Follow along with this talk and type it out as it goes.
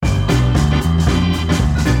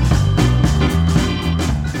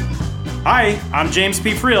Hi, I'm James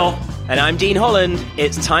P. Friel. And I'm Dean Holland.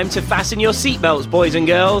 It's time to fasten your seatbelts, boys and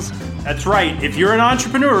girls. That's right. If you're an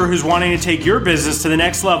entrepreneur who's wanting to take your business to the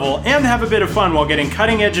next level and have a bit of fun while getting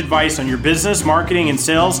cutting-edge advice on your business, marketing, and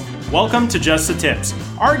sales, welcome to Just the Tips,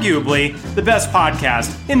 arguably the best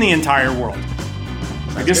podcast in the entire world.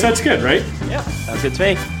 I guess that's good, right? Yeah, sounds good to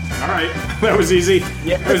me. All right. That was easy.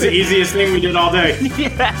 Yeah. That was the easiest thing we did all day.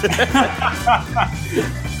 Yeah.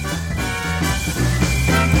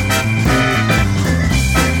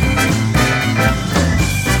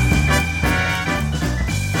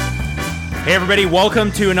 Hey everybody,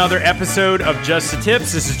 welcome to another episode of Just the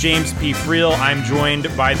Tips. This is James P. Friel. I'm joined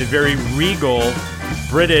by the very regal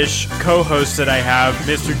British co-host that I have,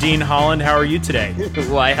 Mr. Dean Holland. How are you today?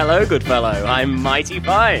 Why, hello, good fellow. I'm mighty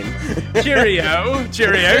fine. Cheerio.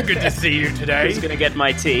 Cheerio. Good to see you today. Who's going to get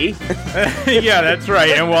my tea? Yeah, that's right.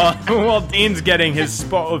 And while Dean's getting his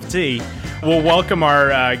spot of tea, we'll welcome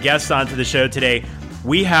our guest onto the show today.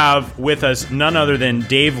 We have with us none other than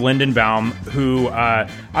Dave Lindenbaum, who, I'm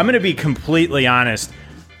going to be completely honest,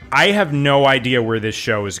 I have no idea where this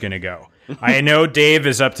show is going to go. I know Dave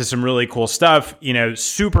is up to some really cool stuff,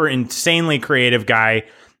 super insanely creative guy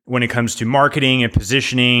when it comes to marketing and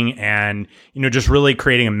positioning and, just really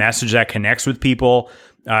creating a message that connects with people.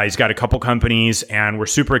 He's got a couple companies, and we're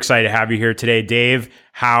super excited to have you here today. Dave,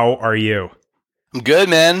 how are you? I'm good,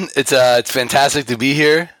 man. It's fantastic to be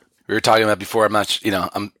here. We were talking about before,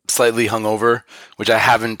 I'm slightly hungover, which I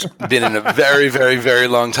haven't been in a very, very, very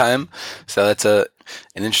long time. So that's an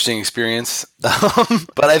interesting experience.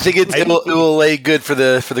 But I think it will lay good for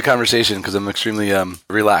the conversation because I'm extremely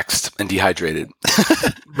relaxed and dehydrated.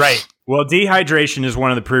 Right. Well, dehydration is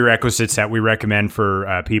one of the prerequisites that we recommend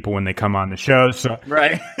for people when they come on the show. So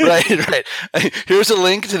Right. Right. Here's a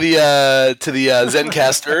link to the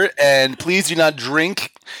Zencaster, and please do not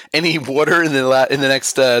drink any water in the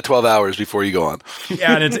next 12 hours before you go on.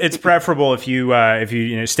 Yeah, and it's preferable if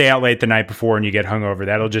you stay out late the night before and you get hungover.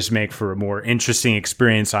 That'll just make for a more interesting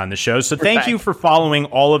experience on the show. So thank you for following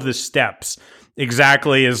all of the steps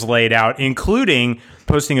exactly as laid out, including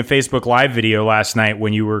posting a Facebook Live video last night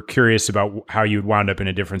when you were curious about how you'd wound up in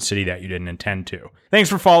a different city that you didn't intend to. Thanks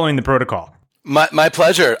for following the protocol. My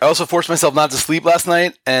pleasure. I also forced myself not to sleep last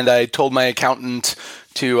night, and I told my accountant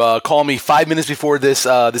to call me 5 minutes before this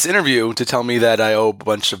interview to tell me that I owe a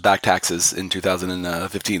bunch of back taxes in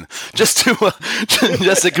 2015, just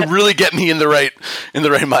to really get me in the right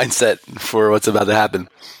mindset for what's about to happen.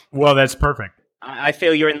 Well, that's perfect. I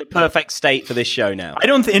feel you're in the perfect state for this show now.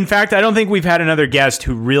 In fact, I don't think we've had another guest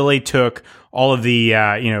who really took all of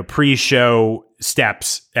the pre-show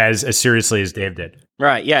steps as seriously as Dave did.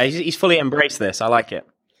 Right, yeah, he's fully embraced this. I like it.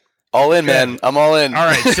 All in, man. I'm all in. All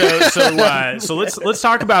right, so let's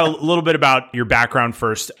talk about a little bit about your background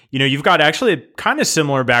first. You've got actually a kind of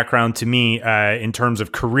similar background to me in terms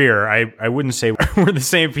of career. I wouldn't say we're the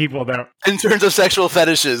same people though. In terms of sexual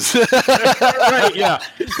fetishes. Right, yeah,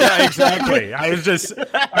 exactly. I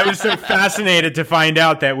was so fascinated to find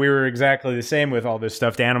out that we were exactly the same with all the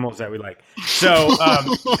stuffed animals that we like. So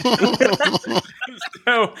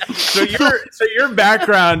your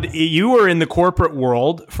background, you were in the corporate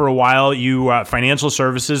world for a while, you financial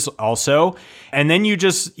services also, and then you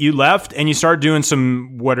left and you started doing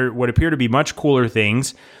some what appear to be much cooler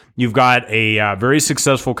things. You've got a very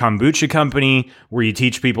successful kombucha company where you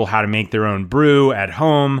teach people how to make their own brew at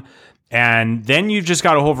home. And then you've just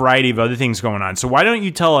got a whole variety of other things going on. So why don't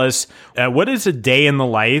you tell us what is a day in the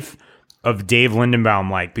life of Dave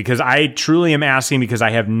Lindenbaum like? Because I truly am asking because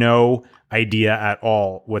I have no idea at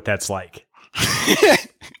all what that's like.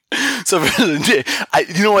 So,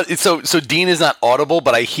 you know what? So Dean is not audible,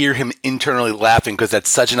 but I hear him internally laughing because that's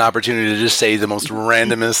such an opportunity to just say the most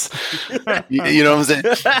randomest. You know what I'm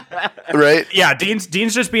saying? Right? Yeah, Dean's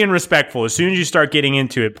just being respectful. As soon as you start getting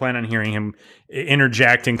into it, plan on hearing him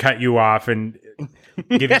interject and cut you off and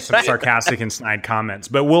give you some sarcastic and snide comments.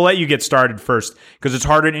 But we'll let you get started first because it's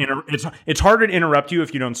harder to interrupt you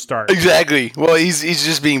if you don't start. Exactly. Well, he's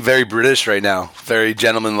just being very British right now, very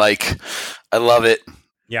gentlemanlike. I love it.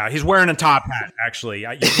 Yeah, he's wearing a top hat, actually.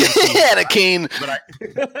 And a cane.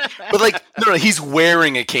 But no, he's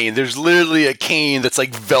wearing a cane. There's literally a cane that's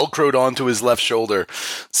like Velcroed onto his left shoulder.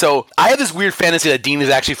 So I have this weird fantasy that Dean is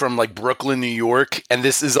actually from like Brooklyn, New York, and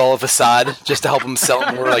this is all a facade just to help him sell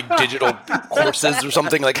more like digital courses or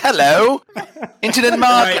something. Like, hello, internet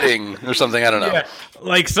marketing or something. I don't know. Yeah.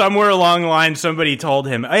 Like somewhere along the line, somebody told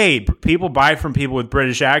him, hey, people buy from people with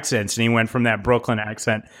British accents. And he went from that Brooklyn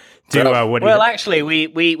accent to what? Well, actually,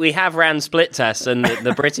 we have ran split tests, and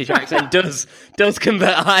the British accent does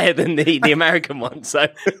convert higher than the American one. So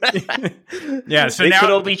yeah, so it now could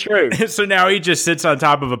all be true. So now he just sits on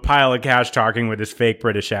top of a pile of cash talking with his fake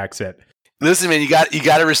British accent. Listen, man, you got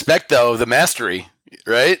to respect though the mastery,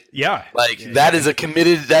 right? Yeah, that is a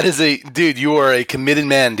committed. That is a dude. You are a committed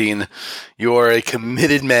man, Dean. You are a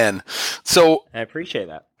committed man. So I appreciate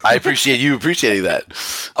that. I appreciate you appreciating that.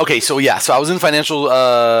 Okay, so yeah, so I was in financial.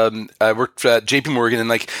 I worked at J.P. Morgan,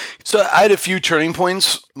 and so I had a few turning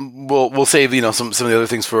points. We'll save some of the other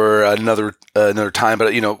things for another time.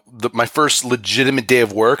 But my first legitimate day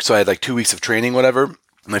of work. So I had 2 weeks of training, whatever.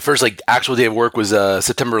 My first actual day of work was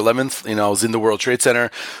September 11th. I was in the World Trade Center,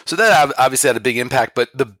 so that obviously had a big impact. But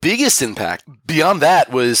the biggest impact beyond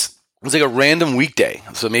that was a random weekday.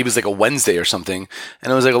 So maybe it was a Wednesday or something,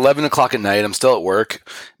 and it was 11 o'clock at night. I'm still at work,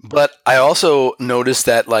 but I also noticed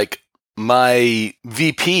that my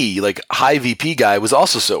VP, high VP guy, was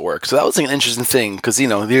also still at work. So that was an interesting thing because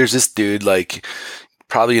there's this dude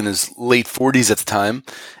probably in his late 40s at the time.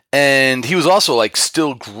 And he was also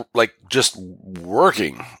still just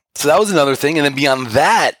working. So that was another thing. And then beyond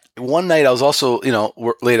that, one night I was also,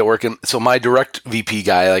 late at work. And so my direct VP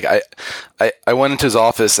guy, I went into his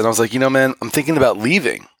office and I was like, man, I'm thinking about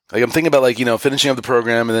leaving. I'm thinking about finishing up the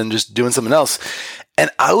program and then just doing something else.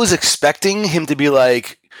 And I was expecting him to be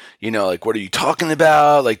like, what are you talking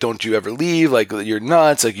about? Don't you ever leave? You're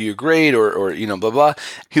nuts. You're great or blah, blah.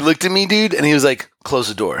 He looked at me, dude, and he was like, close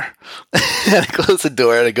the door. And I closed the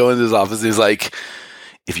door and I go into his office and he's like,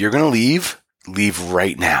 if you're going to leave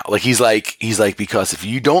right now. He's like, because if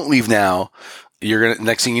you don't leave now,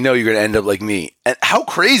 next thing you know, you're going to end up like me. And how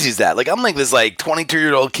crazy is that? I'm this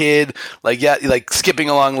 22-year-old kid, skipping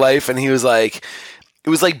along life. And he was like, it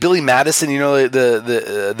was like Billy Madison,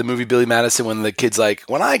 the movie Billy Madison, when the kid's like,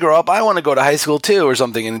 when I grow up, I want to go to high school too, or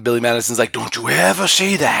something. And Billy Madison's like, don't you ever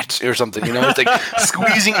say that, or something. It's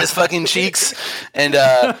squeezing his fucking cheeks. And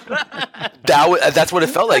that's what it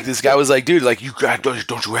felt like. This guy was like, dude, you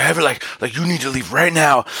don't you ever you need to leave right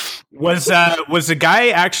now. Was the guy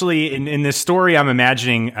actually in this story? I'm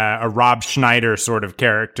imagining a Rob Schneider sort of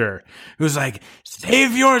character who's like,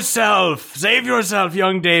 save yourself,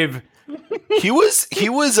 young Dave. He was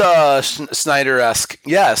Snyder-esque.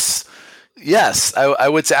 Yes. I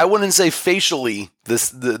would say, I wouldn't say facially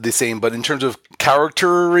the same, but in terms of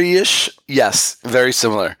character-ish, yes, very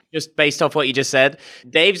similar. Just based off what you just said,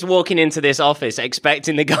 Dave's walking into this office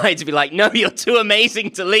expecting the guy to be like, no, you're too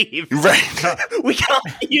amazing to leave. Right. We can't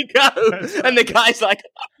let you go. And the guy's like,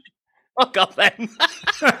 fuck off then.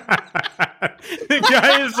 The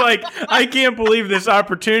guy is like, I can't believe this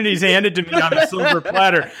opportunity's handed to me on a silver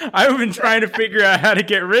platter. I've been trying to figure out how to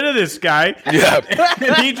get rid of this guy. Yeah.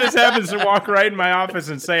 And he just happens to walk right in my office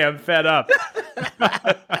and say, I'm fed up.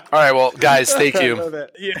 All right, well, guys, thank you.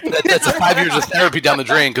 Yeah. That's a 5 years of therapy down the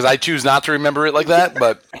drain because I choose not to remember it like that,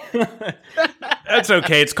 but that's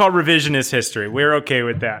okay. It's called revisionist history. We're okay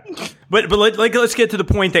with that. But let's get to the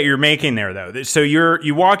point that you're making there, though. So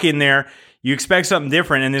you walk in there, you expect something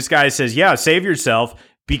different, and this guy says, yeah, save yourself,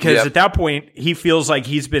 because at that point, he feels like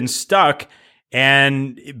he's been stuck,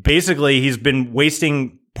 and basically he's been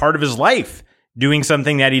wasting part of his life doing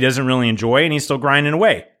something that he doesn't really enjoy, and he's still grinding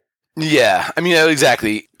away. Yeah, I mean,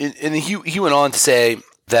 exactly. And he went on to say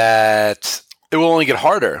that it will only get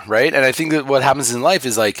harder, right? And I think that what happens in life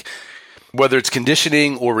is whether it's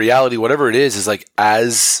conditioning or reality, whatever it is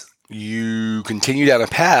as you continue down a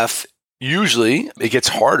path, usually it gets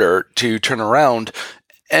harder to turn around,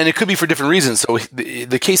 and it could be for different reasons. So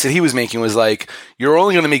the case that he was making was you're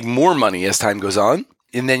only going to make more money as time goes on,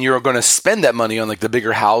 and then you're going to spend that money on the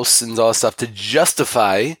bigger house and all that stuff to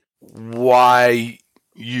justify why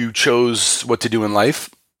you chose what to do in life.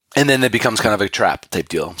 And then it becomes kind of a trap type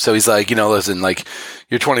deal. So he's like, listen,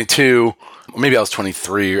 you're 22. Maybe I was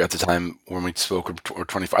 23 at the time when we spoke, or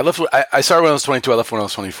 24. I started when I was 22. I left when I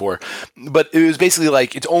was 24. But it was basically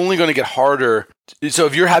it's only going to get harder. So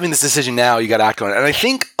if you're having this decision now, you got to act on it. And I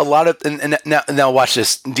think a lot of, and now watch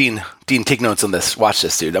this, Dean, take notes on this. Watch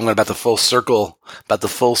this, dude. I'm about to full circle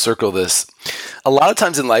this. A lot of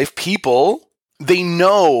times in life, people, they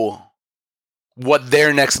know what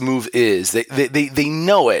their next move is. They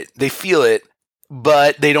know it, they feel it,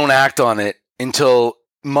 but they don't act on it until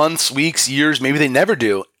months, weeks, years, maybe they never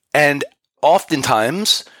do. And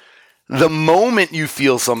oftentimes, the moment you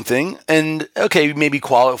feel something, and okay, maybe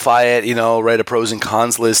qualify it, write a pros and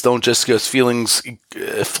cons list. Don't just go feelings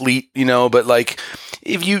fleet, but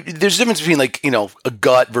there's a difference between a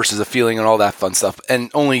gut versus a feeling and all that fun stuff. And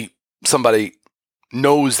only somebody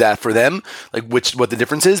knows that for them, what the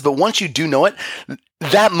difference is. But once you do know it,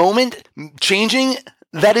 that moment changing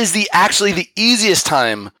that is actually the easiest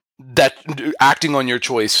time that acting on your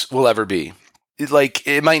choice will ever be.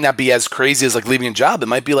 It might not be as crazy as like leaving a job. It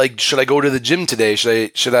might be like, should I go to the gym today?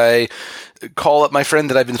 Should I call up my friend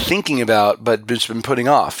that I've been thinking about but just been putting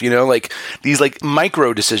off? Like these like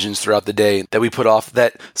micro decisions throughout the day that we put off,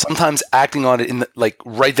 that sometimes acting on it like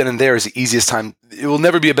right then and there is the easiest time. It will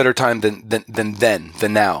never be a better time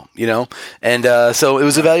than now, And so it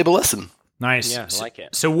was a valuable lesson. Nice. Yeah, I like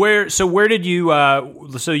it. So where did you?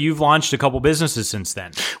 So you've launched a couple businesses since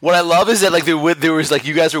then. What I love is that like there was like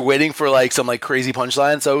you guys were waiting for like some like crazy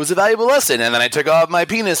punchline, so it was a valuable lesson. And then I took off my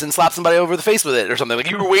penis and slapped somebody over the face with it or something. Like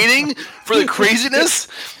you were waiting for the craziness,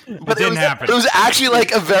 but it didn't happen. It was actually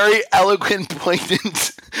like a very eloquent,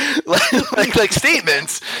 poignant like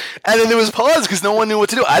statements. And then there was pause because no one knew what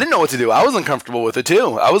to do. I didn't know what to do. I was uncomfortable with it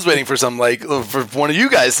too. I was waiting for for one of you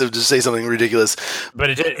guys to just say something ridiculous. But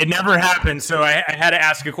it never happened. So I had to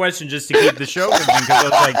ask a question just to keep the show moving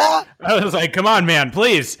because I was like, come on, man,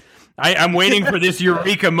 please. I'm waiting for this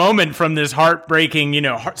eureka moment from this heartbreaking,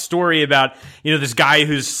 story about, this guy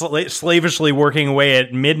who's slavishly working away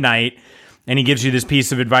at midnight, and he gives you this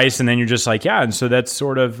piece of advice, and then you're just like, yeah, and so that's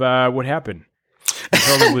sort of what happened.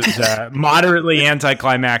 It was moderately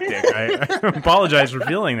anticlimactic. I apologize for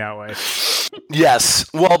feeling that way. Yes.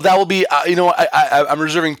 Well, that will be, I'm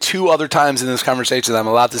reserving 2 other times in this conversation that I'm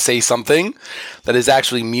allowed to say something that is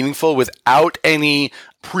actually meaningful without any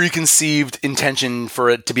preconceived intention for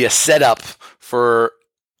it to be a setup for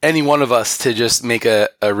any one of us to just make a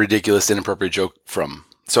ridiculous, inappropriate joke from.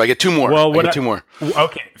 So I get 2 more. Well, I get 2 more.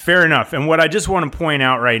 Okay, fair enough. And what I just want to point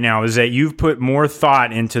out right now is that you've put more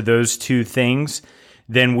thought into those 2 things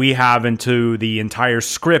than we have into the entire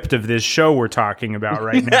script of this show we're talking about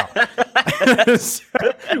right now. So,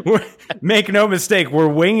 make no mistake, we're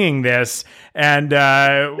winging this, and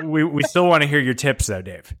we still want to hear your tips, though,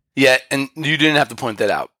 Dave. Yeah, and you didn't have to point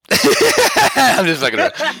that out. I'm just fucking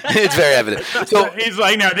around. It's very evident. So he's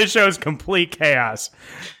like, no, this show is complete chaos.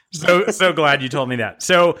 So glad you told me that.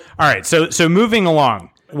 So, all right. So moving along,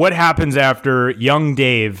 what happens after young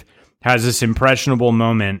Dave has this impressionable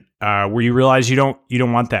moment where you realize you don't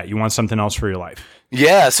want that. You want something else for your life?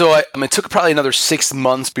 Yeah. So it took probably another 6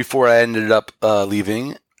 months before I ended up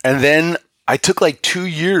leaving, and then I took like 2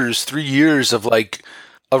 years, 3 years of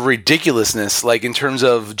ridiculousness, like in terms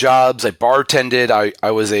of jobs. I bartended.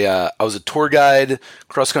 I was a tour guide,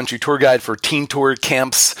 cross country tour guide for teen tour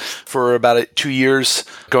camps for about 2 years,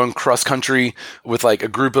 going cross country with like a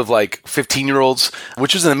group of like 15-year-olds,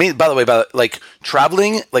 which was an amazing. By the way, about like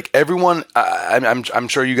traveling, like everyone, I'm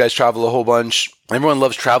sure you guys travel a whole bunch. Everyone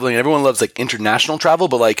loves traveling. Everyone loves like international travel,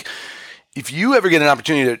 but like if you ever get an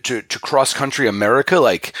opportunity to cross country America,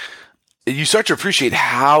 like, you start to appreciate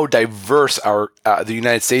how diverse the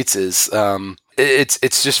United States is.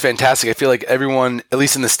 It's just fantastic. I feel like everyone, at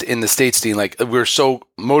least in the States, Dean, like we're so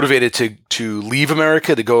motivated to leave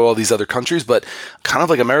America to go all these other countries, but kind of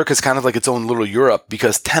like America's kind of like its own little Europe,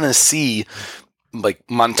 because Tennessee, like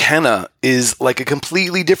Montana, is like a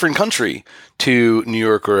completely different country to New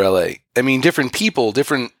York or LA. I mean, different people,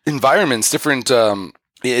 different environments, different.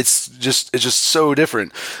 It's just so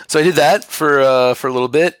different. So I did that for a little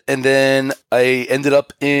bit, and then I ended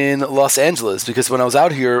up in Los Angeles because when I was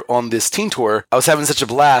out here on this teen tour, I was having such a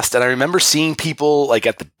blast, and I remember seeing people like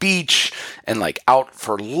at the beach and like out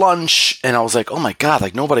for lunch, and I was like, oh my god,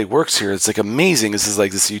 like nobody works here. It's like amazing. This is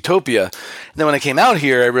like this utopia. And then when I came out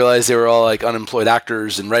here, I realized they were all like unemployed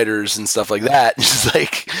actors and writers and stuff like that. It's just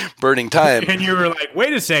like burning time. And you were like,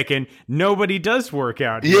 wait a second, nobody does work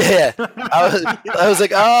out here. Yeah, I was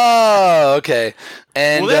like, oh, okay.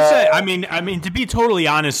 And well, that's I mean, to be totally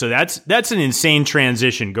honest, so that's an insane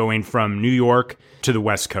transition going from New York to the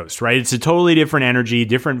West Coast, right? It's a totally different energy,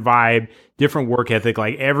 different vibe, different work ethic.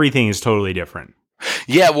 Like everything is totally different.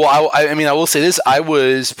 Yeah, well, I mean, I will say this: I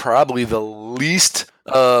was probably the least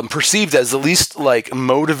perceived as the least like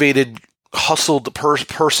motivated, hustled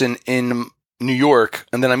person in New York,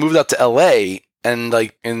 and then I moved out to LA, and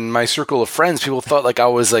like in my circle of friends, people thought like I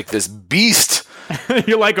was like this beast.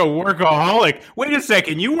 You're like a workaholic. Wait a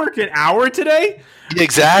second, you worked an hour today?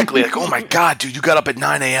 Exactly. Like, oh my god, dude, you got up at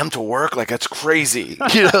 9 a.m. to work? Like, that's crazy.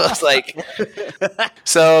 It's like,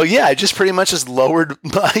 so yeah, I just pretty much just lowered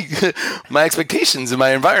my expectations in my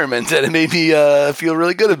environment, and it made me feel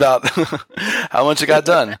really good about how much I got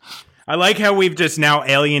done. I like how we've just now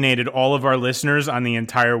alienated all of our listeners on the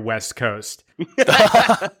entire West Coast.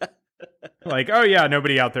 Like, oh yeah,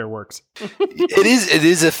 nobody out there works. It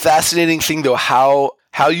is a fascinating thing though, how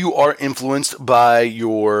how you are influenced by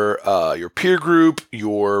your peer group,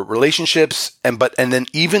 your relationships, and then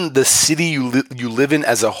even the city you live in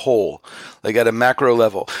as a whole, like at a macro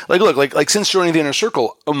level. Like, look, like since joining the Inner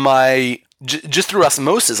Circle, just through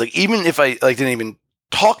osmosis, like even if I didn't even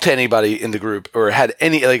talk to anybody in the group or had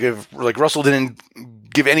any if Russell didn't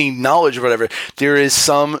give any knowledge or whatever, there is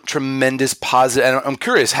some tremendous positive. And I'm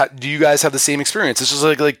curious, do you guys have the same experience? It's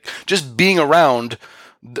just like just being around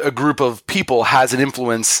a group of people has an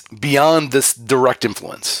influence beyond this direct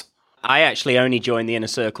influence. I actually only joined the Inner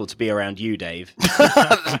Circle to be around you, Dave.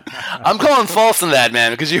 I'm calling false on that,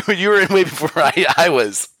 man, because you were in way before I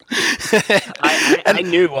was. I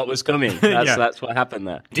knew what was coming. That's what happened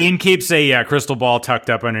there. Dean keeps a crystal ball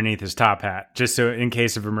tucked up underneath his top hat, just so in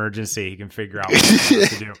case of emergency, he can figure out what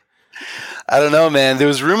to do. I don't know, man. There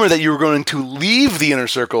was rumor that you were going to leave the Inner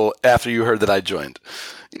Circle after you heard that I joined.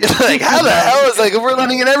 Like, how the hell is we're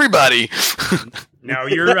letting in everybody? No,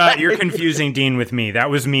 you're confusing Dean with me. That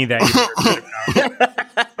was me that you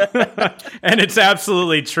heard. And it's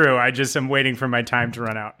absolutely true. I just am waiting for my time to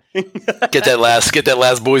run out. Get that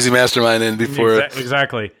last Boise mastermind in before.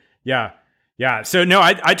 Exactly. Yeah. So no,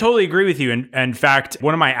 I totally agree with you. In fact,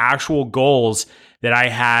 one of my actual goals that I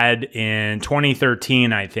had in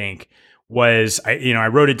 2013, I think, was I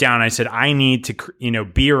wrote it down. I said I need to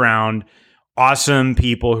be around awesome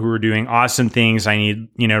people who are doing awesome things. I need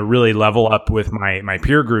to really level up with my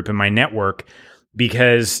peer group and my network,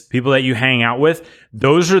 because people that you hang out with,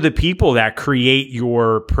 those are the people that create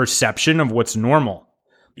your perception of what's normal.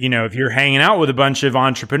 If you're hanging out with a bunch of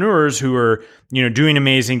entrepreneurs who are, doing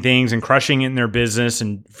amazing things and crushing it in their business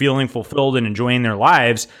and feeling fulfilled and enjoying their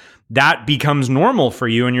lives, that becomes normal for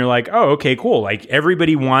you. And you're like, oh, okay, cool. Like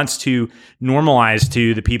everybody wants to normalize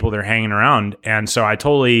to the people they're hanging around. And so I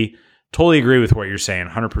totally agree with what you're saying.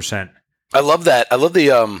 100%. I love that. I love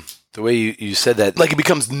the way you said that. Like it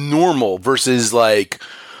becomes normal versus like,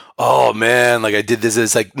 oh man, like I did this.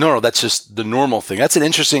 It's like, no, that's just the normal thing. That's an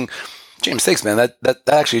interesting, James, thanks, man. That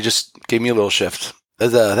actually just gave me a little shift.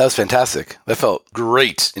 That was fantastic. That felt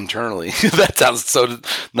great internally. That sounds so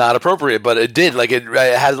not appropriate, but it did. Like it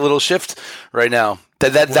has a little shift right now.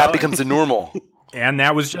 That becomes the normal. And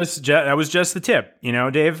that was just the tip,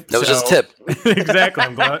 Dave. That was just a tip. Exactly.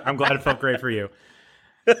 I'm glad it felt great for you.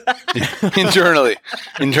 Internally.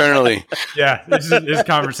 Yeah, this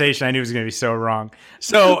conversation I knew was going to be so wrong.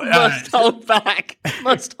 So must hold back.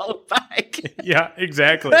 Yeah,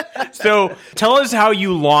 exactly. So tell us how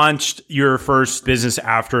you launched your first business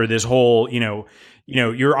after this whole,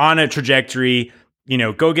 you're on a trajectory,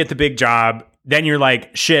 go get the big job. Then you're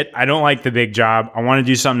like, shit, I don't like the big job. I want to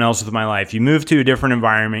do something else with my life. You move to a different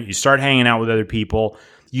environment. You start hanging out with other people.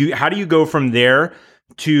 How do you go from there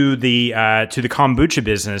to the kombucha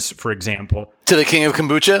business, for example? To the king of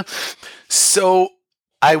kombucha? So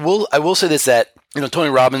I will say this, that,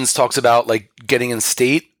 Tony Robbins talks about like getting in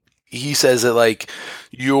state. He says that like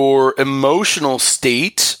your emotional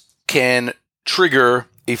state can trigger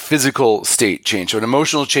a physical state change. So an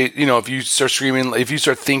emotional change, if you start screaming, if you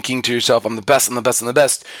start thinking to yourself, I'm the best,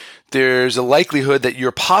 there's a likelihood that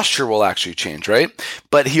your posture will actually change, right?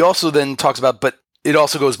 But he also then talks about, but it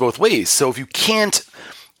also goes both ways. So if you can't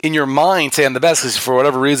in your mind say I'm the best, because for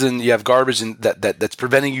whatever reason you have garbage and that's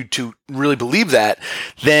preventing you to really believe that,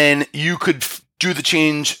 then you could do the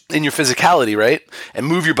change in your physicality, right? And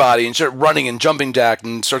move your body and start running and jumping jack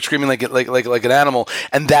and start screaming like an animal.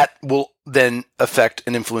 And that will then affect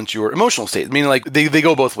and influence your emotional state. I mean, like they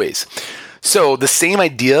go both ways. So the same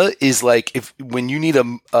idea is like when you need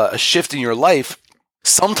a shift in your life,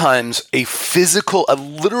 sometimes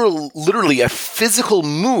literally a physical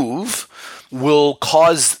move will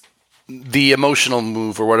cause the emotional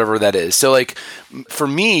move or whatever that is. So like for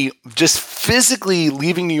me, just physically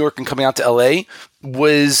leaving New York and coming out to LA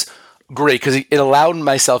was great because it allowed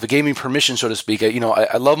myself, it gave me permission, so to speak.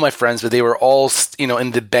 I love my friends, but they were all,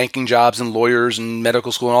 in the banking jobs and lawyers and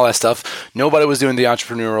medical school and all that stuff. Nobody was doing the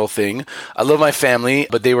entrepreneurial thing. I love my family,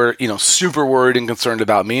 but they were, super worried and concerned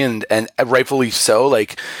about me, and rightfully so.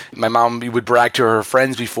 Like my mom would brag to her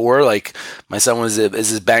friends before, like my son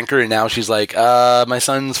is a banker, and now she's like, my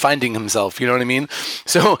son's finding himself. You know what I mean?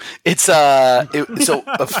 So it's so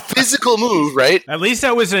a physical move, right? At least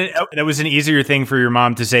that was an easier thing for your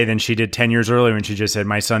mom to say than she did 10 years earlier when she just said,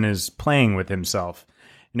 my son is playing with himself.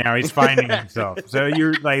 Now he's finding himself. So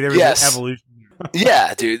you're like, there was an evolution.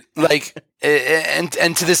 Yeah, dude. Like, and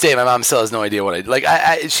to this day, my mom still has no idea what I like.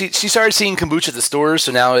 She started seeing kombucha at the stores,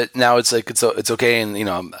 so now it's like it's okay, and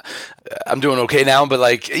I'm doing okay now. But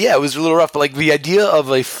like, yeah, it was a little rough. But like the idea of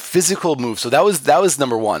a physical move, so that was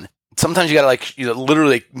number one. sometimes you got to like,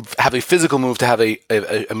 literally have a physical move to have a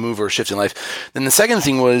move or a shift in life. Then the second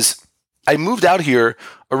thing was I moved out here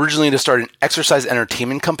originally to start an exercise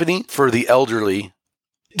entertainment company for the elderly.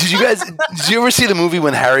 Did you ever see the movie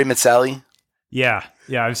When Harry Met Sally? Yeah,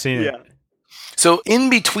 I've seen it. So in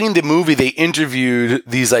between the movie, they interviewed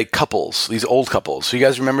these like couples, these old couples. So you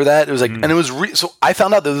guys remember that? It was like, and it was so I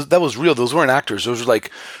found out that was real. Those weren't actors. Those were like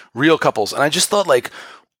real couples. And I just thought like,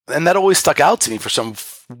 and that always stuck out to me for some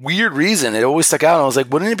weird reason. It always stuck out. And I was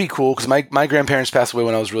like, wouldn't it be cool? Because my grandparents passed away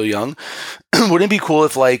when I was really young. Wouldn't it be cool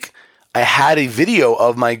if like I had a video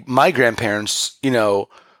of my grandparents,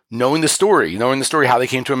 knowing the story, how they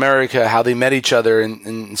came to America, how they met each other,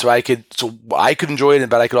 and so I could enjoy it,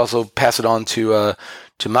 but I could also pass it on to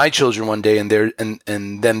my children one day and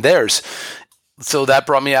them theirs. So that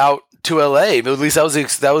brought me out to LA. But at least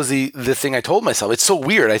that was the thing I told myself. It's so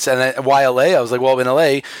weird. I said, why LA? I was like, well, in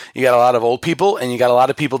LA, you got a lot of old people and you got a lot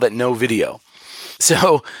of people that know video.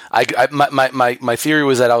 So my theory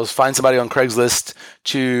was that I was find somebody on Craigslist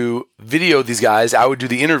to video these guys. I would do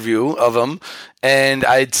the interview of them, and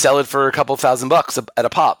I'd sell it for a couple $1,000 at a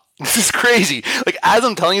pop. This is crazy. Like as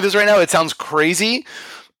I'm telling you this right now, it sounds crazy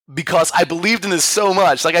because I believed in this so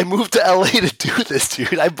much. Like I moved to LA to do this,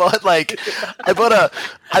 dude. I bought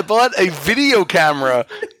a video camera,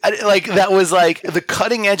 like that was like the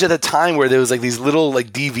cutting edge at the time, where there was like these little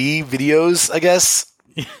like DV videos, I guess.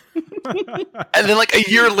 And then like a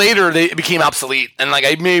year later they became obsolete, and like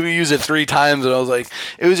I maybe used it 3 times, and I was like,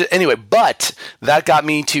 it was anyway. But that got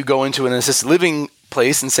me to go into an assisted living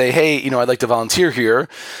place and say, hey, I'd like to volunteer here.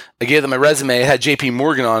 I gave them my resume. It had JP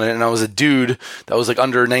Morgan on it, and I was a dude that was like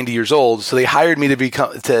under 90 years old. So they hired me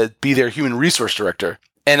to be their human resource director,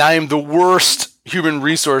 and I am the worst human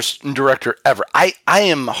resource director ever. I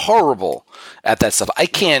am horrible at that stuff. I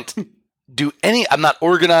can't I'm not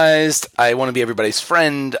organized. I want to be everybody's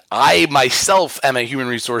friend. I myself am a human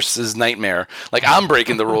resources nightmare. Like I'm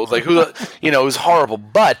breaking the rules. Like it was horrible.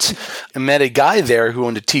 But I met a guy there who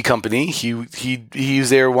owned a tea company. He was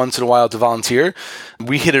there once in a while to volunteer.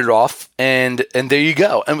 We hit it off, and there you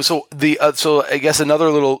go. And so so I guess another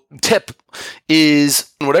little tip is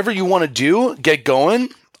whatever you want to do, get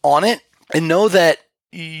going on it, and know that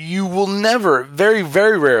you will never, very,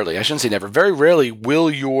 very rarely, I shouldn't say never, very rarely will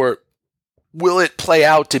it play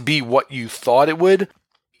out to be what you thought it would?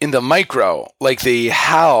 In the micro, like the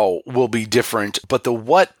how will be different, but the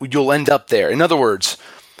what, you'll end up there. In other words,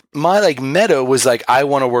 my like meta was like, I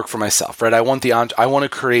want to work for myself, right? I want to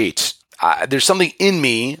create. There's something in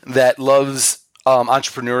me that loves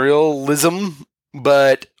entrepreneurialism,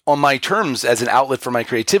 but on my terms as an outlet for my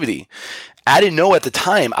creativity. I didn't know at the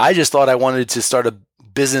time. I just thought I wanted to start a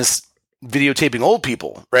business videotaping old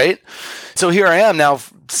people, right? So here I am now,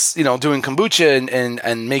 doing kombucha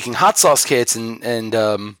and making hot sauce kits and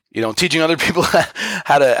teaching other people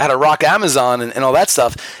how to rock Amazon and all that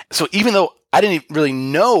stuff. So even though I didn't really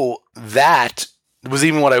know that was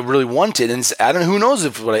even what I really wanted, and I don't know, who knows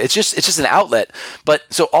if it's just an outlet. But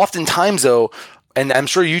so oftentimes though, and I'm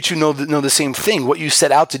sure you two know the same thing. What you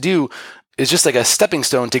set out to do is just like a stepping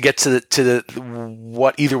stone to get to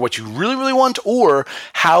what you really, really want, or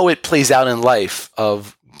how it plays out in life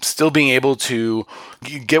of still being able to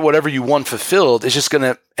get whatever you want fulfilled. It's just going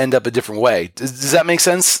to end up a different way. Does that make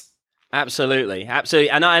sense? Absolutely.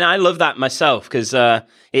 And I love that myself, because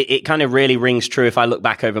it kind of really rings true if I look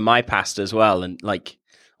back over my past as well. And like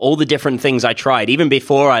all the different things I tried, even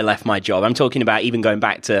before I left my job, I'm talking about even going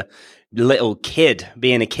back to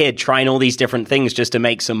being a kid, trying all these different things just to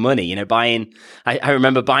make some money, I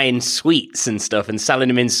remember buying sweets and stuff and selling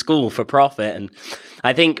them in school for profit. And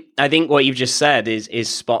I think what you've just said is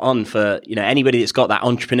spot on for, anybody that's got that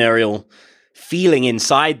entrepreneurial feeling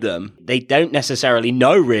inside them. They don't necessarily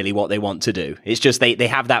know really what they want to do. It's just they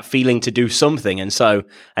have that feeling to do something. And so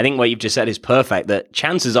I think what you've just said is perfect, that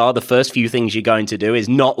chances are the first few things you're going to do is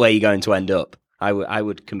not where you're going to end up. I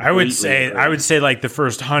would say like the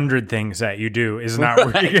first 100 things that you do is not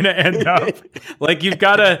where you're going to end up. Like you've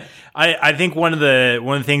got to. I think one of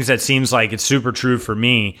the things that seems like it's super true for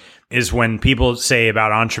me is when people say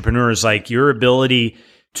about entrepreneurs, like your ability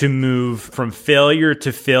to move from failure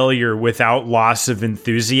to failure without loss of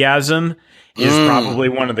enthusiasm is probably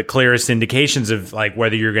one of the clearest indications of like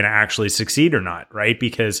whether you're going to actually succeed or not, right?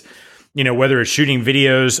 Because whether it's shooting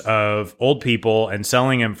videos of old people and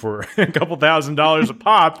selling them for a couple $1,000s a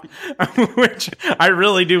pop, which I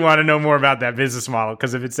really do want to know more about that business model,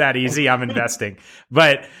 because if it's that easy, I'm investing.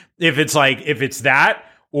 But if it's that,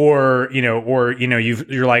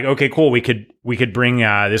 you're like, okay, cool, we could bring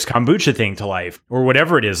this kombucha thing to life, or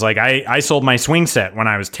whatever it is. Like I sold my swing set when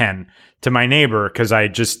I was 10 to my neighbor because I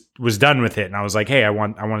just was done with it, and I was like, hey, I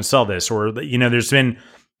want to sell this. Or there's been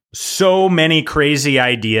so many crazy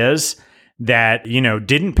ideas that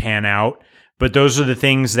didn't pan out, but those are the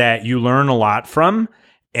things that you learn a lot from,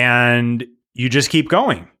 and you just keep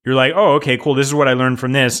going. You're like, oh, okay, cool, this is what I learned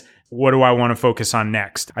from this. What do I want to focus on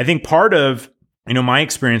next? I think part of my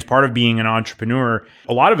experience, part of being an entrepreneur,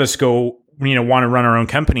 a lot of us want to run our own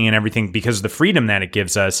company and everything because of the freedom that it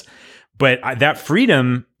gives us. But that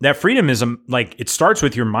freedom is like, it starts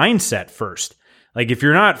with your mindset first. Like if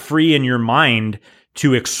you're not free in your mind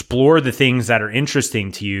to explore the things that are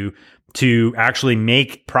interesting to you, to actually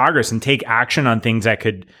make progress and take action on things that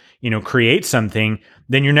could, create something,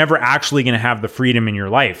 then you're never actually going to have the freedom in your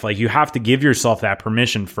life. Like you have to give yourself that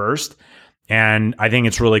permission first. And I think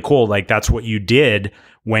it's really cool. Like that's what you did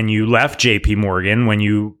when you left JP Morgan, when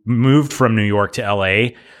you moved from New York to LA.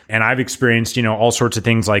 And I've experienced, all sorts of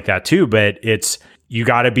things like that too. But you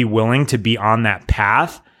got to be willing to be on that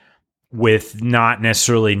path with not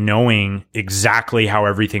necessarily knowing exactly how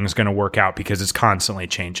everything's going to work out because it's constantly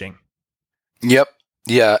changing. Yep.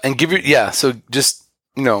 Yeah. And so just,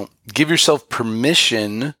 give yourself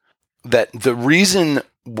permission that the reason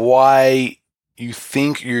why you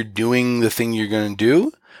think you're doing the thing you're going to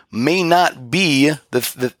do may not be the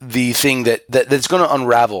thing that's going to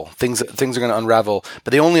unravel. Things are going to unravel,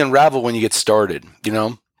 but they only unravel when you get started,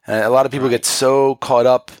 And a lot of people get so caught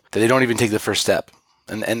up that they don't even take the first step.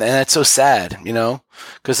 And that's so sad,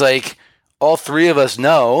 because like all three of us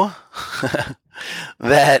know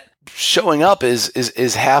that showing up is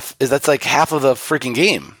that's like half of the freaking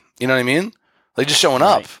game. You know what I mean? Like just showing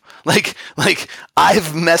up. Like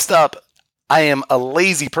I've messed up. I am a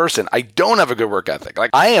lazy person. I don't have a good work ethic.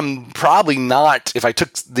 Like I am probably not, if I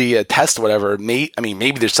took the test or whatever, maybe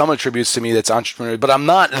there's some attributes to me that's entrepreneurial, but I'm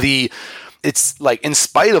not it's like in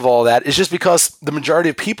spite of all that, it's just because the majority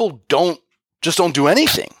of people don't do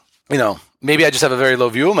anything. Maybe I just have a very low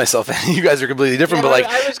view of myself and you guys are completely different, but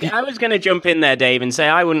I was going to jump in there, Dave, and say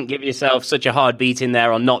I wouldn't give yourself such a hard beat in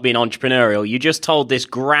there on not being entrepreneurial. You just told this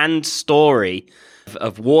grand story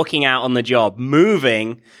of walking out on the job,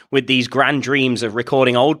 moving with these grand dreams of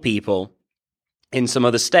recording old people in some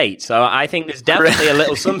other state. So I think there's definitely a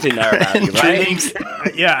little something there about you,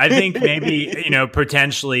 right? Yeah, I think maybe,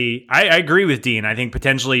 potentially, I agree with Dean. I think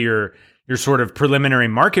potentially your sort of preliminary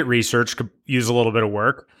market research could use a little bit of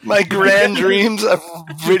work. My grand dreams of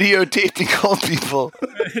videotaping old people.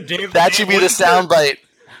 That should be the soundbite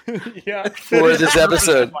for this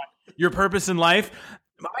episode. Your purpose in life?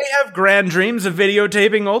 I have grand dreams of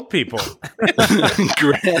videotaping old people.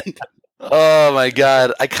 Grand. Oh my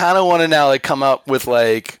God. I kind of want to now come up with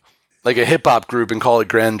like a hip hop group and call it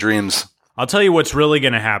Grand Dreams. I'll tell you what's really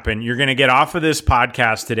going to happen. You're going to get off of this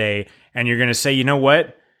podcast today and you're going to say, you know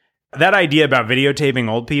what? That idea about videotaping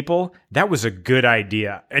old people, that was a good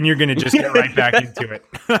idea. And you're going to just get right back into it.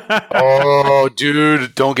 Oh,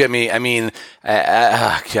 dude, don't get me. I mean,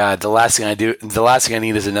 God, the last thing I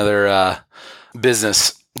need is another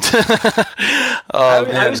business.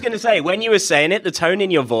 I was going to say, when you were saying it, the tone in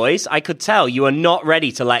your voice, I could tell you are not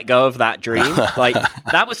ready to let go of that dream. Like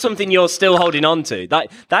that was something you're still holding on to.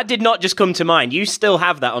 That did not just come to mind. You still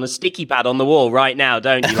have that on a sticky pad on the wall right now,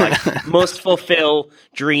 don't you? Like must fulfill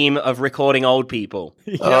dream of recording old people.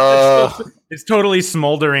 It's totally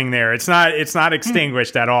smoldering there. It's not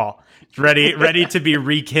extinguished at all. It's ready to be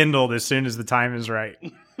rekindled as soon as the time is right.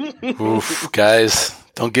 Oof, guys,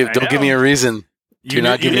 don't give me a reason. Do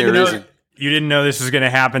not give me a reason. You didn't know this was going to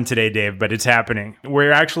happen today, Dave, but it's happening.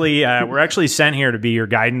 We're actually sent here to be your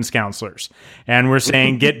guidance counselors, and we're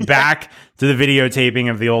saying get back to the videotaping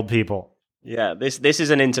of the old people. Yeah, this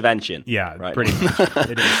is an intervention. Yeah, right. Pretty much.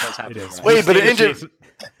 It is. Wait, but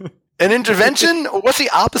an intervention? What's the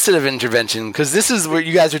opposite of intervention? Because this is where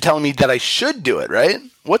you guys are telling me that I should do it, right?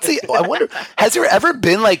 I wonder, has there ever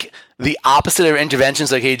been like the opposite of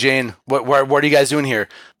interventions? Like, hey, Jane, what are you guys doing here?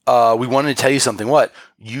 We wanted to tell you something. What?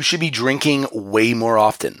 You should be drinking way more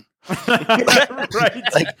often.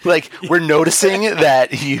 Right. Like we're noticing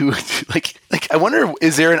that you like. I wonder,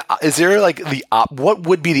 is there like what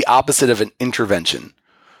would be the opposite of an intervention?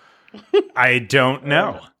 I don't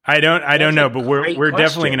know. I don't know. But we're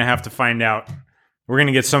definitely going to have to find out. We're going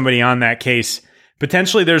to get somebody on that case.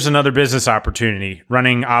 Potentially, there's another business opportunity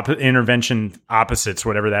running intervention opposites,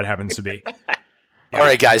 whatever that happens to be. All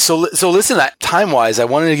right, guys. So listen. Time-wise, I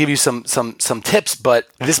wanted to give you some tips, but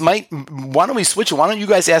why don't we switch it? Why don't you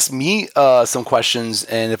guys ask me some questions,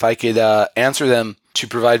 and if I could answer them to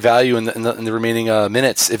provide value in the remaining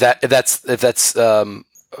minutes, if that's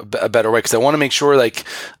a better way, because I want to make sure like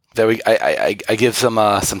that I give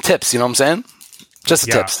some tips. You know what I'm saying? Just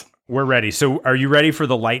the tips. We're ready. So are you ready for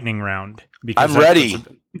the lightning round? Because I'm ready.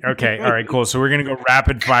 Okay. All right, cool. So we're going to go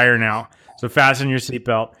rapid fire now. So fasten your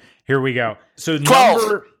seatbelt. Here we go. So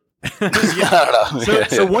 12.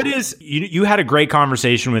 So what is, you had a great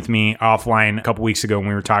conversation with me offline a couple weeks ago when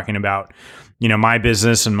we were talking about, my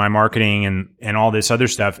business and my marketing and all this other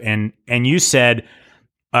stuff. And you said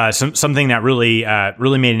something that really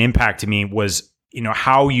made an impact to me was,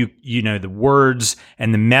 how the words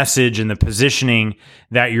and the message and the positioning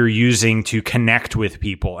that you're using to connect with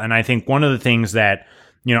people. And I think one of the things that,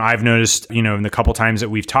 I've noticed, in the couple times that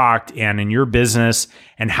we've talked and in your business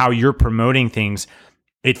and how you're promoting things,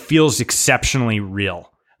 it feels exceptionally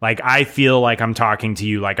real. Like I feel like I'm talking to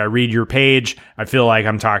you. Like I read your page, I feel like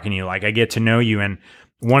I'm talking to you. Like I get to know you. And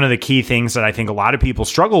one of the key things that I think a lot of people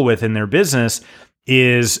struggle with in their business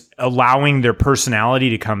is allowing their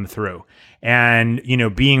personality to come through and,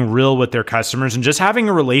 being real with their customers and just having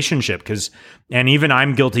a relationship. And even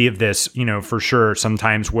I'm guilty of this, for sure,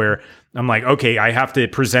 sometimes where I'm like, okay, I have to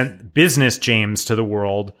present business James to the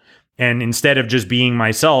world. And instead of just being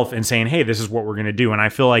myself and saying, hey, this is what we're going to do. And I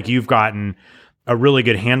feel like you've gotten a really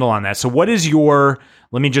good handle on that. So what is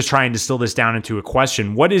let me just try and distill this down into a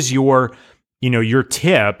question. What is your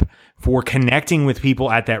tip for connecting with people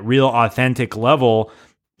at that real authentic level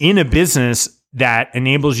in a business that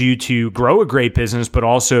enables you to grow a great business, but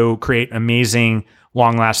also create amazing,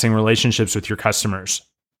 long-lasting relationships with your customers?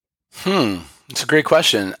 It's a great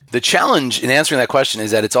question. The challenge in answering that question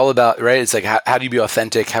is that it's all about, right? It's like, how do you be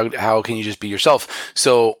authentic? How can you just be yourself?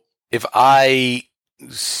 So if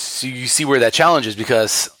you see where that challenge is,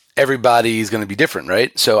 because everybody is going to be different,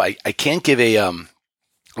 right? So I can't give a,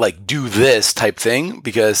 do this type thing,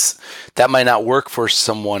 because that might not work for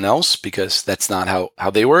someone else, because that's not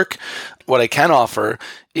how they work. What I can offer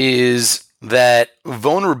is that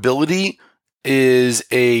vulnerability is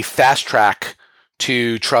a fast track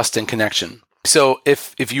to trust and connection. So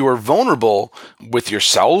if you are vulnerable with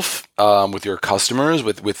yourself, with your customers,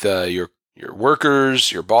 with your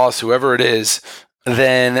workers, your boss, whoever it is,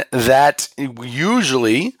 then that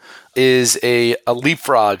usually is a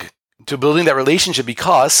leapfrog to building that relationship,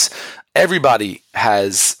 because everybody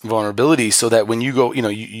has vulnerability. So that when you go,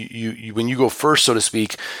 you when you go first, so to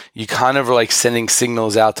speak, you kind of are like sending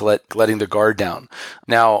signals out to letting the guard down.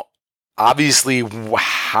 Now, obviously,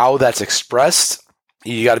 how that's expressed,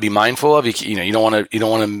 you got to be mindful of. You don't want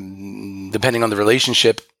to, depending on the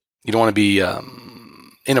relationship, you don't want to be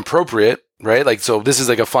inappropriate, right? Like, so this is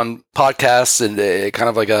like a fun podcast and kind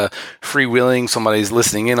of like a freewheeling, somebody's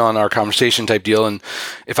listening in on our conversation type deal. And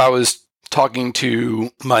if I was talking to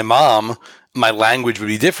my mom, my language would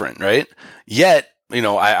be different, right? Yet,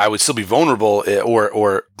 I would still be vulnerable,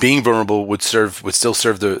 or being vulnerable would still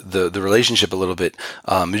serve the relationship a little bit.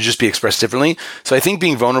 It would just be expressed differently. So I think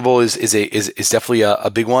being vulnerable is definitely a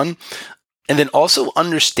big one. And then also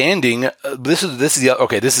understanding, this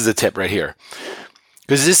is a tip right here,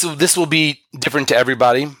 because this will be different to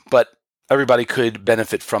everybody, but everybody could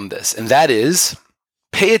benefit from this. And that is,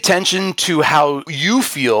 pay attention to how you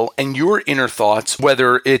feel and your inner thoughts,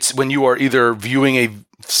 whether it's when you are either viewing a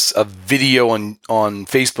video on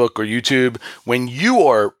Facebook or YouTube, when you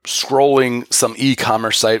are scrolling some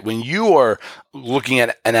e-commerce site, when you are looking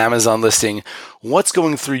at an Amazon listing, what's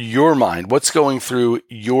going through your mind? What's going through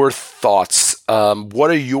your thoughts?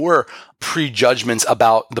 What are your prejudgments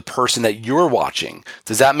about the person that you're watching?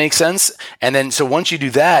 Does that make sense? And then, so once you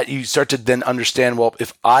do that, you start to then understand, well,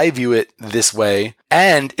 if I view it this way,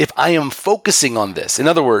 and if I am focusing on this, in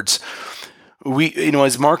other words, we,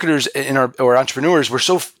 as marketers or entrepreneurs, we're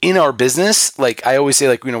so in our business. Like I always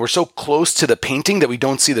say, we're so close to the painting that we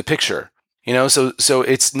don't see the picture. So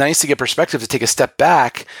it's nice to get perspective, to take a step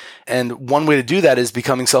back. And one way to do that is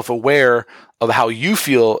becoming self-aware of how you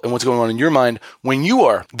feel and what's going on in your mind when you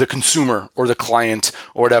are the consumer or the client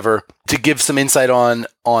or whatever, to give some insight on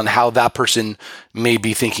how that person may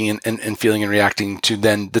be thinking and feeling and reacting to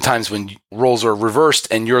then the times when roles are reversed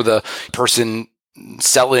and you're the person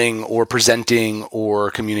selling or presenting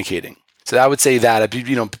or communicating. So I would say that,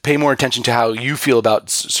 pay more attention to how you feel about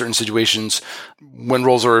certain situations when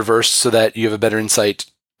roles are reversed, so that you have a better insight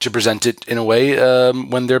to present it in a way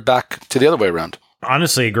when they're back to the other way around.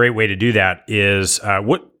 Honestly, a great way to do that is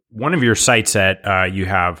one of your sites that you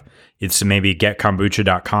have. It's maybe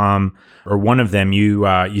getkombucha.com, or one of them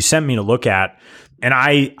you sent me to look at. And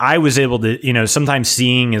I was able to, sometimes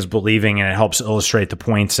seeing is believing, and it helps illustrate the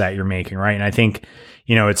points that you're making, right? And I think,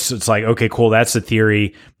 it's like, okay, cool, that's the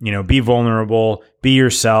theory. Be vulnerable, be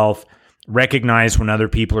yourself. recognize when other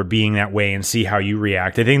people are being that way and see how you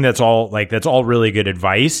react. I think that's all really good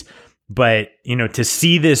advice. But, to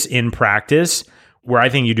see this in practice, where I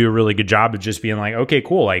think you do a really good job of just being like, okay,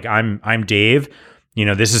 cool. Like I'm Dave,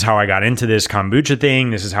 this is how I got into this kombucha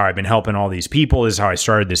thing. This is how I've been helping all these people. This is how I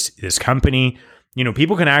started this company.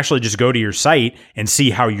 People can actually just go to your site and see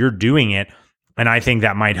how you're doing it. And I think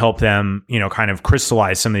that might help them, kind of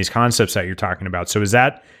crystallize some of these concepts that you're talking about. So is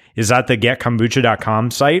that the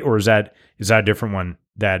getkombucha.com site, or is that a different one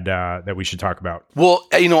that we should talk about? Well,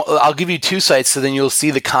 I'll give you two sites, so then you'll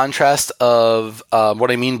see the contrast of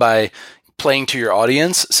what I mean by playing to your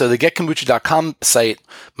audience. So the getkombucha.com site,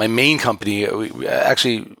 my main company, we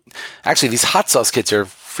actually these hot sauce kits are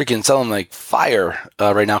freaking selling like fire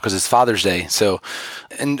right now because it's Father's Day. So,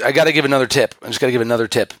 and I got to give another tip.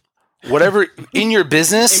 Whatever in your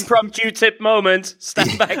business. Impromptu tip moment.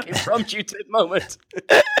 Stand back. Impromptu tip moment.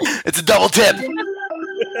 It's a double tip.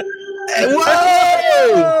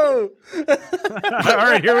 Whoa! All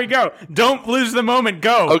right, here we go. Don't lose the moment.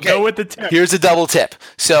 Go. Okay. Go with the tip. Here's a double tip.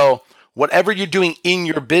 So whatever you're doing in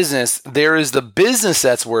your business, there is the business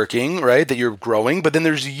that's working, right, that you're growing, but then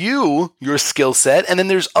there's your skill set, and then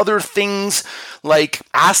there's other things like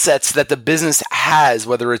assets that the business has,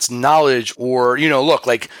 whether it's knowledge or,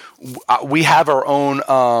 like we have our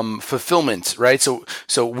own fulfillment, right?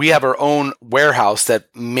 So we have our own warehouse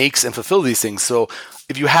that makes and fulfill these things. So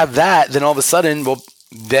if you have that, then all of a sudden,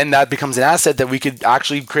 then that becomes an asset that we could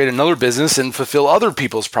actually create another business and fulfill other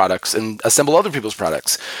people's products and assemble other people's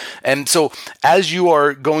products. And so as you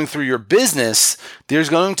are going through your business, there's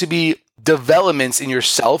going to be developments in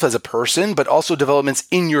yourself as a person, but also developments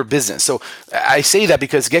in your business. So I say that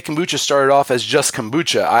because Get Kombucha started off as just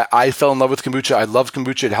kombucha. I fell in love with kombucha. I loved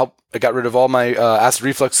kombucha. It helped. I got rid of all my acid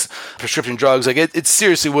reflux prescription drugs. Like it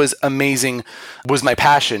seriously was amazing, was my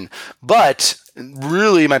passion. But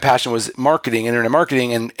really my passion was marketing, internet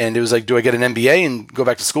marketing. And it was like, do I get an MBA and go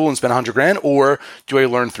back to school and spend $100,000? Or do I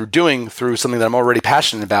learn through something that I'm already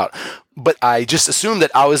passionate about? But I just assumed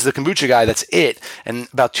that I was the kombucha guy. That's it. And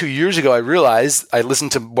about 2 years ago, I realized, I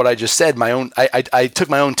listened to what I just said, I took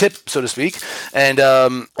my own tip, so to speak. And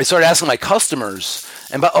I started asking my customers.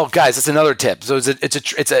 And guys, that's another tip. So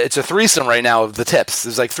it's a threesome right now of the tips.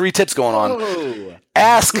 There's like 3 tips going on. Oh.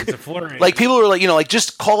 Ask, like people are like,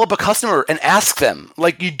 just call up a customer and ask them.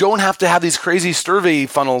 Like you don't have to have these crazy survey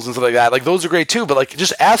funnels and stuff like that. Like those are great too, but like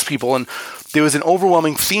just ask people. And there was an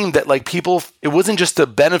overwhelming theme that like people, it wasn't just the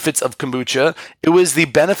benefits of kombucha, it was the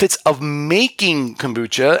benefits of making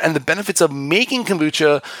kombucha, and the benefits of making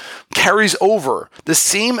kombucha carries over. The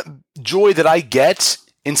same joy that I get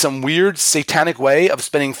in some weird satanic way of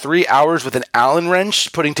spending 3 hours with an Allen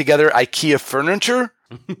wrench putting together IKEA furniture,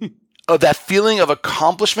 of that feeling of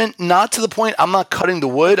accomplishment, not to the point I'm not cutting the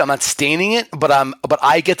wood, I'm not staining it, but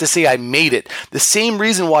I get to say I made it. The same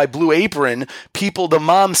reason why Blue Apron, the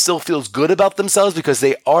mom still feels good about themselves because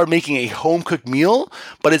they are making a home cooked meal,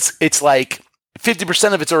 but it's like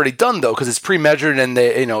 50% of it's already done though, because it's pre-measured and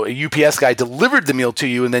a UPS guy delivered the meal to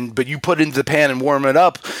you, but you put it into the pan and warm it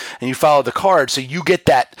up and you follow the card. So you get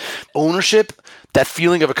that ownership, that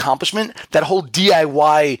feeling of accomplishment. That whole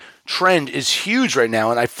DIY trend is huge right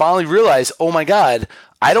now. And I finally realized, oh my God,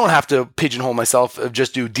 I don't have to pigeonhole myself of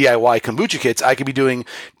just do DIY kombucha kits. I could be doing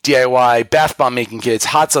DIY bath bomb making kits,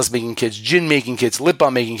 hot sauce making kits, gin making kits, lip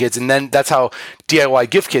balm making kits. And then that's how DIY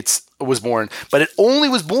gift kits was born. But it only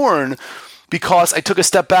was born because I took a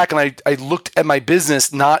step back and I looked at my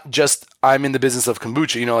business, not just I'm in the business of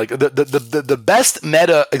kombucha. Like the best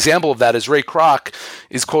meta example of that is Ray Kroc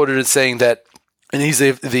is quoted as saying that, and he's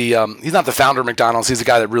he's not the founder of McDonald's. He's the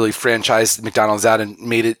guy that really franchised McDonald's out and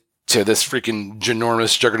made it to this freaking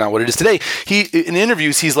ginormous juggernaut what it is today. He, in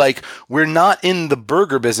interviews, he's like, we're not in the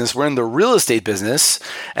burger business, we're in the real estate business.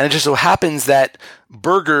 And it just so happens that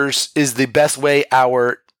burgers is the best way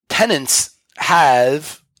our tenants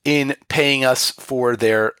have in paying us for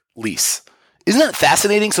their lease. Isn't that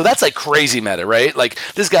fascinating? So that's like crazy meta, right? Like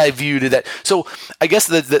this guy viewed it that. So I guess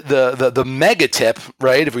the mega tip,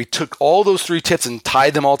 right? If we took all those 3 tips and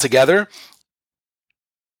tied them all together,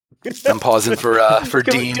 I'm pausing for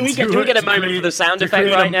Dean. Do we get a moment for the sound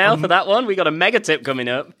effect right now for that one? We got a mega tip coming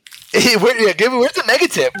up. Where's the mega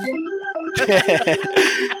tip?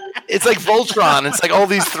 It's like Voltron. It's like all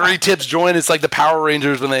these 3 tips join. It's like the Power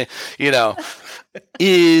Rangers when they,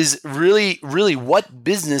 is really, really what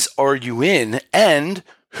business are you in and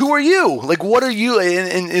who are you? Like, what are you?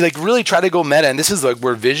 And like really try to go meta. And this is like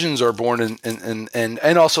where visions are born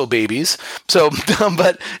and also babies. So,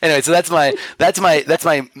 but anyway, so that's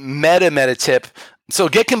my meta tip. So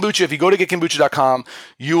Get Kombucha, if you go to getkombucha.com,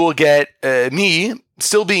 you will get me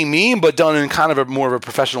still being me, but done in kind of a more of a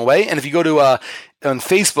professional way. And if you go to on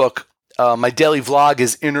Facebook, my daily vlog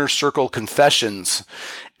is Inner Circle Confessions,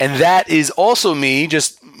 and that is also me,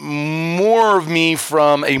 just more of me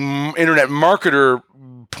from a internet marketer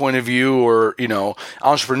point of view, or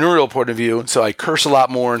entrepreneurial point of view. So I curse a lot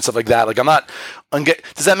more and stuff like that. Like I'm not.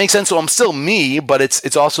 Does that make sense? So I'm still me, but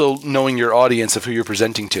it's also knowing your audience of who you're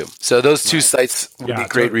presenting to. So those two sites would be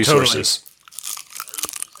great resources. Totally.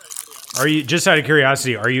 Are you, just out of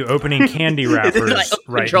curiosity, are you opening candy wrappers? Like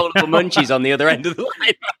uncontrollable munchies on the other end of the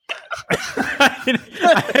line.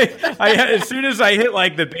 As soon as I hit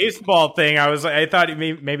like the baseball thing, I thought he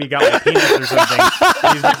maybe got like peanuts or something.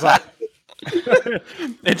 He's just like,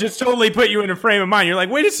 it just totally put you in a frame of mind. You're like,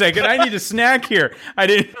 wait a second, I need a snack here. I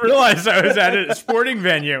didn't realize I was at a sporting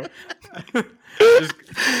venue.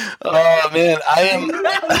 Oh man, I am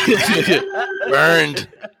burned.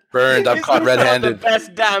 I'm caught red-handed. The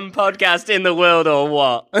best damn podcast in the world, or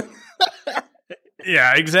what?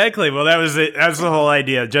 Yeah, exactly. Well, that was it. That's the whole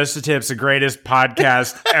idea. Just the Tips, the greatest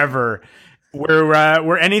podcast ever.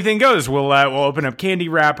 Where anything goes. We'll open up candy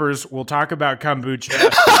wrappers. We'll talk about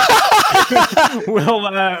kombucha.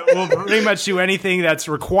 We'll pretty much do anything that's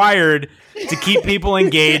required to keep people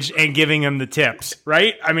engaged and giving them the tips.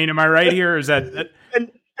 Right? I mean, am I right here? Or is that?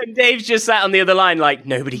 And Dave's just sat on the other line like,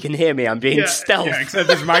 nobody can hear me. I'm being stealth. Yeah, except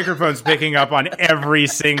his microphone's picking up on every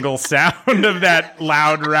single sound of that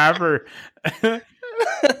loud wrapper.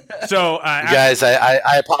 So, guys,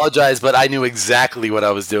 I apologize, but I knew exactly what I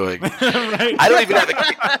was doing. Right?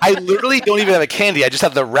 I literally don't even have a candy. I just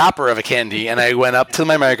have the wrapper of a candy, and I went up to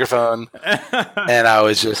my microphone, and I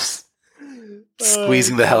was just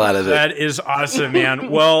squeezing the hell out of it. That is awesome, man.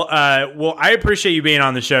 Well, I appreciate you being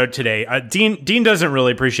on the show today. Dean doesn't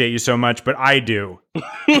really appreciate you so much, but I do.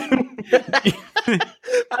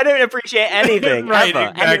 I don't appreciate anything, right? Ever,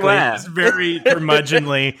 exactly. anywhere. It's very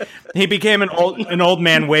curmudgeonly. He became an old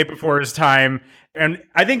man way before his time, and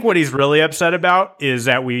I think what he's really upset about is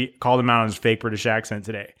that we called him out on his fake British accent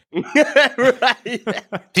today. Right.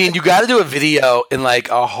 Dean, you got to do a video in like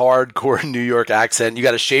a hardcore New York accent. You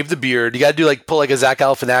got to shave the beard. You got to pull like a Zach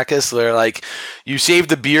Galifianakis, where like you shaved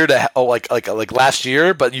the beard like last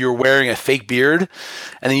year, but you're wearing a fake beard,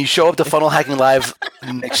 and then you show up to Funnel Hacking Live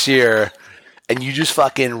next year, and you just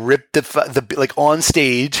fucking rip the like on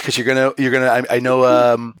stage, because you're gonna I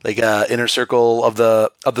know inner circle of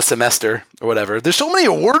the semester or whatever. There's so many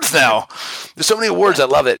awards now. There's so many awards. I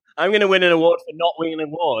love it. I'm gonna win an award for not winning an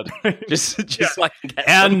award. just like that.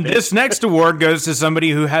 And this next award goes to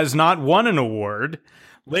somebody who has not won an award.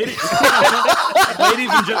 Ladies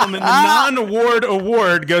and gentlemen, the non-award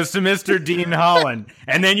award goes to Mr. Dean Holland.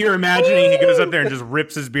 And then you're imagining he goes up there and just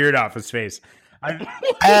rips his beard off his face.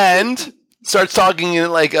 And starts talking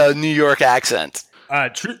in like a New York accent.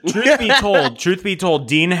 Truth be told,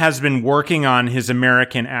 Dean has been working on his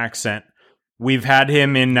American accent. We've had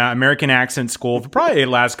him in American accent school for probably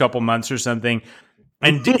the last couple months or something,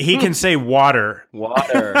 and he can say water. Ooh.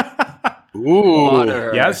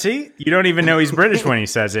 Water. Yeah, see? You don't even know he's British when he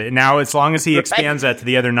says it. Now, as long as he expands that to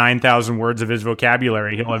the other 9,000 words of his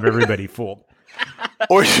vocabulary, he'll have everybody fooled.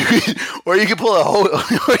 Or you could pull a whole.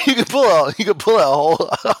 Or you could pull a whole.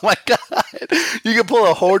 Oh my god! You could pull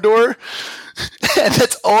a Hodor, and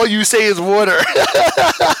that's all you say is water.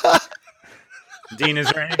 Dean,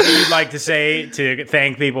 is there anything you'd like to say to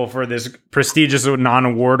thank people for this prestigious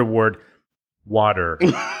non-award award? Water.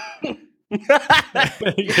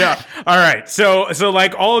 Yeah. All right. So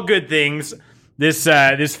like all good things,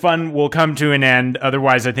 this fun will come to an end.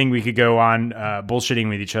 Otherwise, I think we could go on bullshitting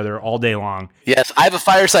with each other all day long. Yes, I have a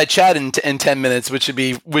fireside chat in 10 minutes, which should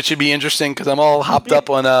be interesting, because I'm all hopped up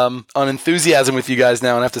on enthusiasm with you guys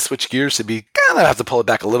now, and I have to switch gears to be kind of have to pull it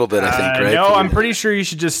back a little bit. I think, right? No, I'm pretty sure you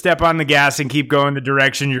should just step on the gas and keep going the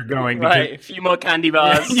direction you're going. Right, a few more candy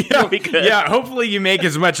bars. Yeah, hopefully you make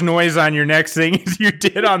as much noise on your next thing as you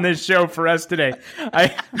did on this show for us today.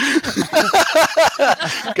 God,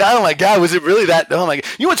 oh my God, was it really that? Oh my God.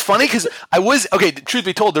 You know what's funny? Because truth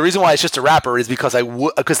be told, the reason why it's just a wrapper is because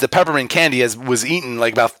because the peppermint candy was eaten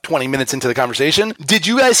like about 20 minutes into the conversation. Did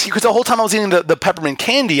you guys hear? Because the whole time I was eating the peppermint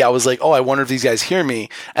candy, I was like, oh, I wonder if these guys hear me.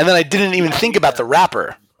 And then I didn't even think about the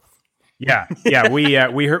wrapper. Yeah, we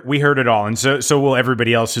heard it all, and so will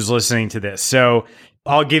everybody else who's listening to this. So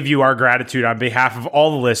I'll give you our gratitude on behalf of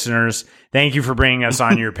all the listeners. Thank you for bringing us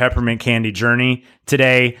on your peppermint candy journey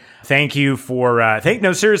today. Thank you for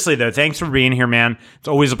seriously though. Thanks for being here, man. It's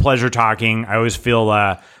always a pleasure talking. I always feel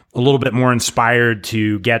a little bit more inspired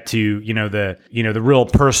to get to the real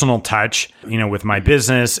personal touch with my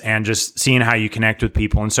business and just seeing how you connect with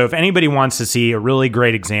people. And so if anybody wants to see a really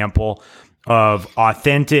great example of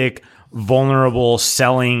authentic, vulnerable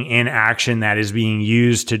selling in action that is being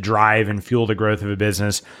used to drive and fuel the growth of a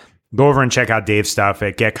business, go over and check out Dave's stuff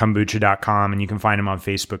at getkombucha.com, and you can find him on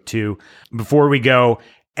Facebook too. Before we go,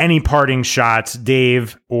 any parting shots,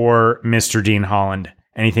 Dave or Mr. Dean Holland?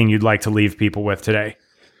 Anything you'd like to leave people with today?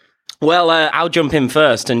 Well, I'll jump in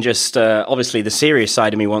first and just, obviously the serious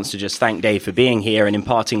side of me wants to just thank Dave for being here and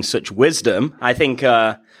imparting such wisdom. I think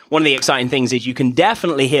one of the exciting things is you can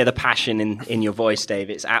definitely hear the passion in your voice, Dave.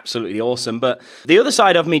 It's absolutely awesome. But the other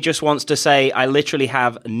side of me just wants to say I literally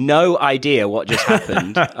have no idea what just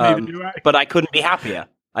happened, but I couldn't be happier.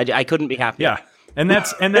 I couldn't be happier. Yeah, and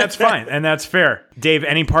that's fine, and that's fair. Dave,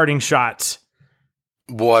 any parting shots?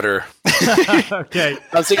 Water. Okay.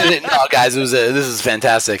 I'm thinking, no, guys, this is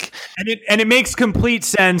fantastic. And it makes complete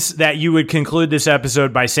sense that you would conclude this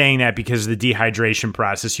episode by saying that because of the dehydration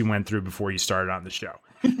process you went through before you started on the show.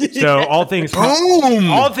 So all things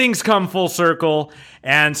come full circle.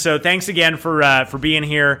 And so thanks again for being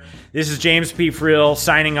here. This is James P. Friel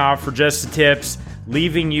signing off for Just the Tips,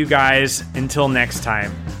 leaving you guys until next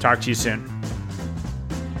time. Talk to you soon.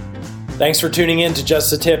 Thanks for tuning in to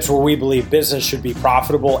Just the Tips, where we believe business should be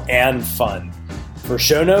profitable and fun. For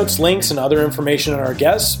show notes, links, and other information on our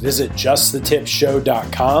guests, visit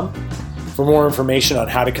justthetipshow.com. For more information on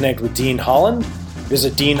how to connect with Dean Holland,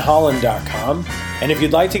 visit deanholland.com. And if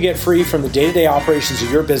you'd like to get free from the day-to-day operations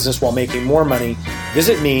of your business while making more money,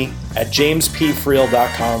 visit me at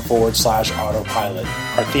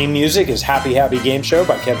jamespfriel.com/autopilot. Our theme music is Happy Happy Game Show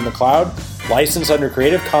by Kevin MacLeod, licensed under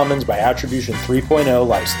Creative Commons by Attribution 3.0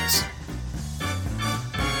 license.